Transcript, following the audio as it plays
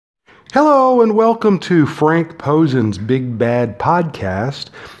Hello and welcome to Frank Posen's Big Bad Podcast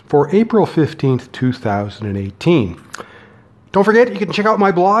for April 15th, 2018. Don't forget, you can check out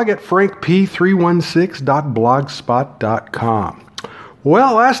my blog at frankp316.blogspot.com.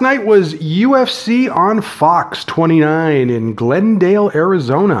 Well, last night was UFC on Fox 29 in Glendale,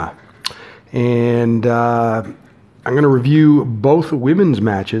 Arizona. And I'm going to review both women's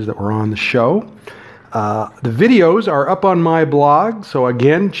matches that were on the show. The videos are up on my blog, so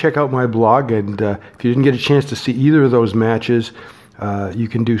again, check out my blog, and if you didn't get a chance to see either of those matches, you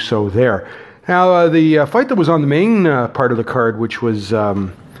can do so there. Now, the fight that was on the main part of the card, which was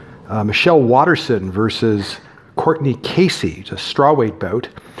Michelle Waterson versus Courtney Casey, it's a strawweight bout.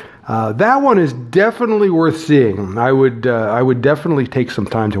 That one is definitely worth seeing. I would definitely take some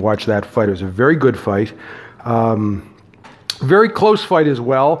time to watch that fight. It was a very good fight. Very close fight as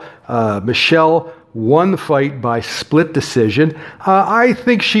well. Michelle won the fight by split decision. I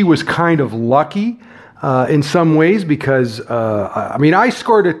think she was kind of lucky in some ways because, I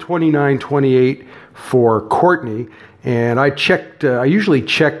scored at 29-28 for Courtney, and I checked, I usually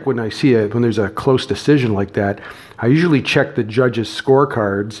check when there's a close decision like that, I usually check the judges'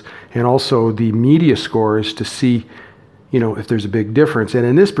 scorecards and also the media scores to see, if there's a big difference. And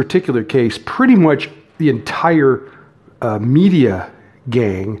in this particular case, pretty much the entire media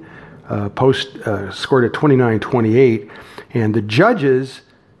gang scored at 29-28, and the judges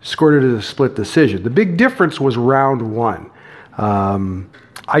scored it as a split decision. The big difference was round one.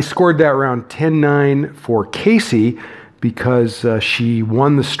 I scored that round 10-9 for Casey because she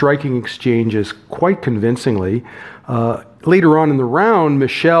won the striking exchanges quite convincingly. Later on in the round,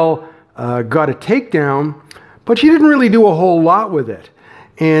 Michelle got a takedown, but she didn't really do a whole lot with it.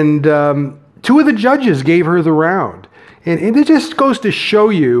 And two of the judges gave her the round. And it just goes to show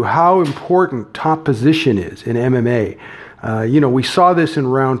you how important top position is in MMA. We saw this in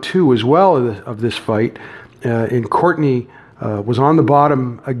round two as well of this fight. And Courtney was on the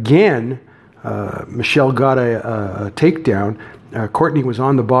bottom again. Michelle got a takedown. Courtney was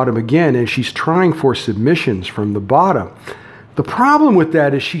on the bottom again, and she's trying for submissions from the bottom. The problem with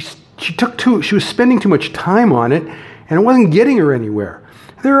that is she was spending too much time on it, and it wasn't getting her anywhere.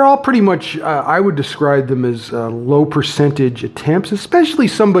 They're all pretty much, I would describe them as low percentage attempts, especially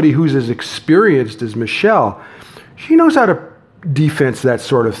somebody who's as experienced as Michelle. She knows how to defense that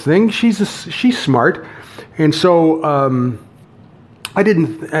sort of thing. She's smart. And so I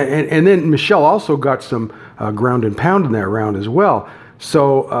didn't, and then Michelle also got some ground and pound in that round as well.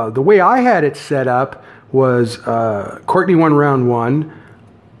 So the way I had it set up was Courtney won round one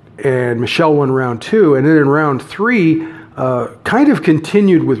and Michelle won round two. And then in round three, kind of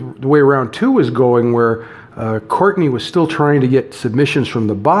continued with the way round two was going, where Courtney was still trying to get submissions from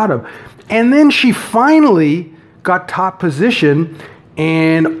the bottom. And then she finally got top position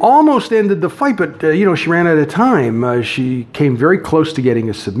and almost ended the fight, but, she ran out of time. She came very close to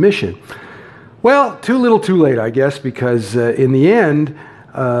getting a submission. Well, too little too late, I guess, because in the end,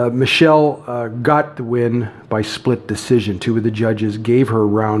 Michelle got the win by split decision. Two of the judges gave her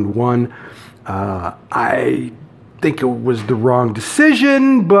round one. I think it was the wrong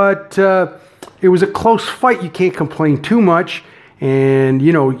decision, but it was a close fight. You can't complain too much, and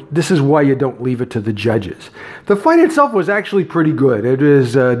this is why you don't leave it to the judges. The fight itself was actually pretty good. It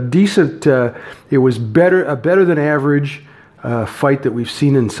was decent. It was better than average fight that we've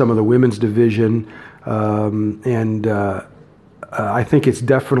seen in some of the women's division, and I think it's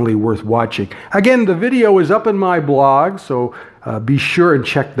definitely worth watching. Again, the video is up in my blog, so be sure and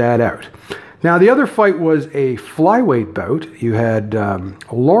check that out. Now, the other fight was a flyweight bout. You had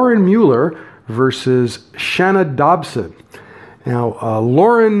Lauren Mueller versus Shanna Dobson. Now,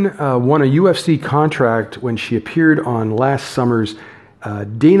 Lauren won a UFC contract when she appeared on last summer's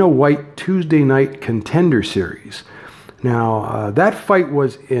Dana White Tuesday Night Contender Series. Now, that fight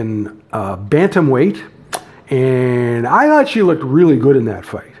was in bantamweight, and I thought she looked really good in that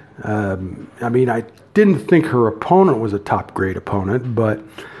fight. I didn't think her opponent was a top-grade opponent, but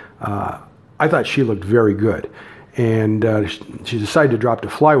I thought she looked very good, and she decided to drop to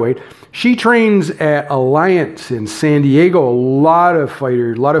flyweight. She trains at Alliance in San Diego. A lot of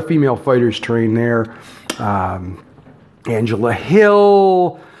female fighters train there. Angela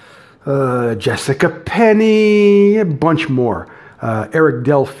Hill, Jessica Penny, a bunch more. Eric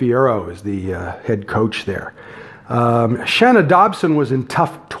Del Fiero is the head coach there. Shanna Dobson was in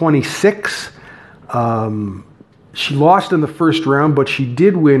TUF 26. She lost in the first round, but she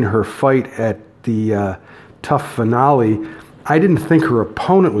did win her fight at the TUF finale. I didn't think her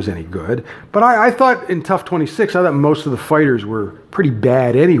opponent was any good, but I thought in TUF 26, I thought most of the fighters were pretty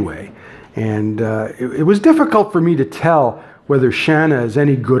bad anyway. And it was difficult for me to tell whether Shanna is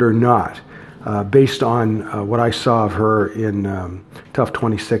any good or not, based on what I saw of her in TUF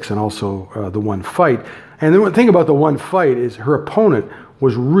 26 and also the one fight. And the thing about the one fight is her opponent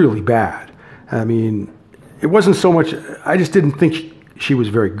was really bad. I mean, it wasn't so much, I just didn't think she was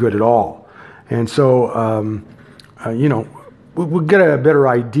very good at all. And so, we'll get a better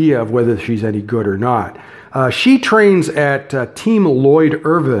idea of whether she's any good or not. She trains at Team Lloyd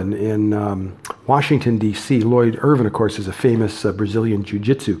Irvin in Washington, D.C. Lloyd Irvin, of course, is a famous Brazilian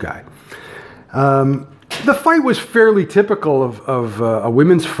jiu-jitsu guy. The fight was fairly typical of a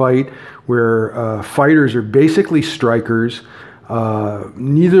women's fight where fighters are basically strikers.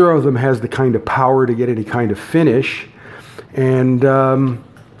 Neither of them has the kind of power to get any kind of finish. And,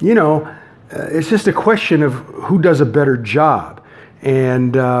 it's just a question of who does a better job.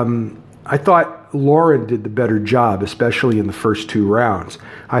 And I thought Lauren did the better job, especially in the first 2 rounds.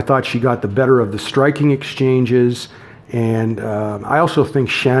 I thought she got the better of the striking exchanges. And I also think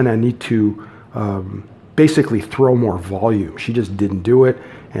Shanna need to basically throw more volume. She just didn't do it,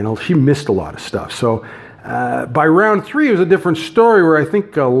 and she missed a lot of stuff. So by round 3, it was a different story where I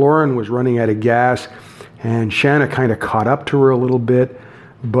think Lauren was running out of gas, and Shanna kind of caught up to her a little bit,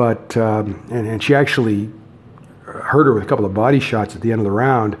 but and she actually hurt her with a couple of body shots at the end of the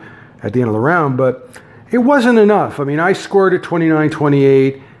round. But it wasn't enough. I mean, I scored it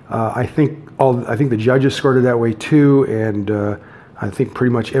 29-28. I think the judges scored it that way too, and I think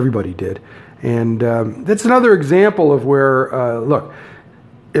pretty much everybody did. And that's another example of where, look,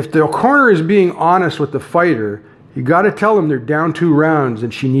 if the corner is being honest with the fighter, you got to tell them they're down 2 rounds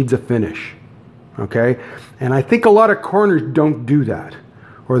and she needs a finish, okay? And I think a lot of corners don't do that,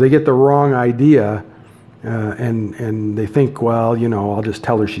 or they get the wrong idea, and they think, well, I'll just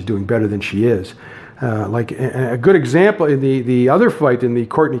tell her she's doing better than she is. Like a good example in the other fight, in the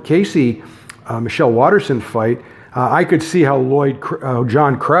Courtney Casey, Michelle Watterson fight, I could see how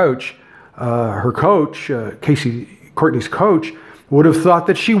John Crouch, her coach, Courtney's coach, would have thought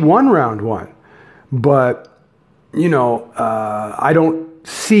that she won round 1. But, I don't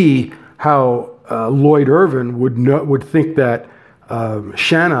see how Lloyd Irvin would think that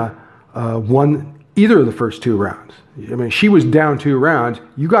Shanna won either of the first 2 rounds. I mean, she was down 2 rounds.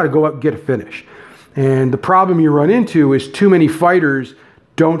 You got to go up and get a finish. And the problem you run into is too many fighters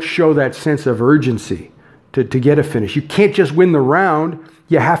don't show that sense of urgency to get a finish. You can't just win the round.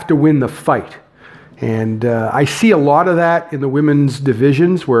 You have to win the fight. And I see a lot of that in the women's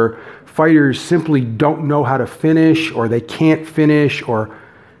divisions where fighters simply don't know how to finish, or they can't finish, or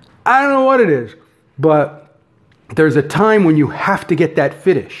I don't know what it is. But there's a time when you have to get that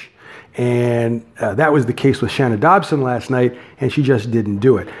finish. And that was the case with Shanna Dobson last night, and she just didn't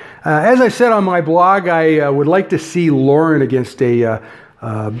do it. As I said on my blog, I would like to see Lauren against a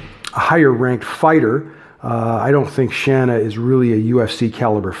higher-ranked fighter. I don't think Shanna is really a UFC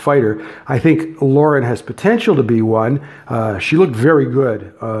caliber fighter. I think Lauren has potential to be one. She looked very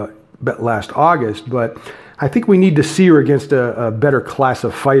good last August, but I think we need to see her against a better class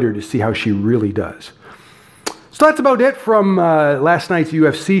of fighter to see how she really does. So that's about it from last night's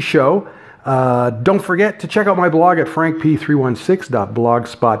UFC show. Don't forget to check out my blog at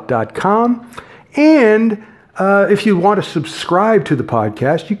frankp316.blogspot.com. And if you want to subscribe to the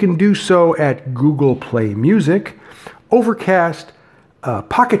podcast, you can do so at Google Play Music, Overcast,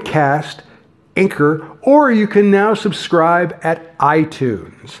 Pocket Cast, Anchor, or you can now subscribe at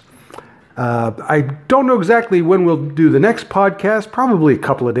iTunes. I don't know exactly when we'll do the next podcast, probably a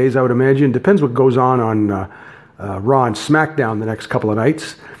couple of days, I would imagine. Depends what goes on Raw and SmackDown the next couple of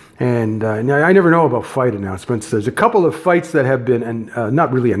nights. And I never know about fight announcements. There's a couple of fights that have been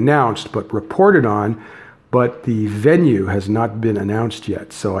not really announced, but reported on, but the venue has not been announced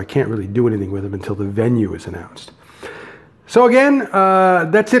yet. So I can't really do anything with them until the venue is announced. So again,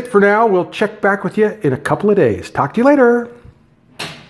 that's it for now. We'll check back with you in a couple of days. Talk to you later.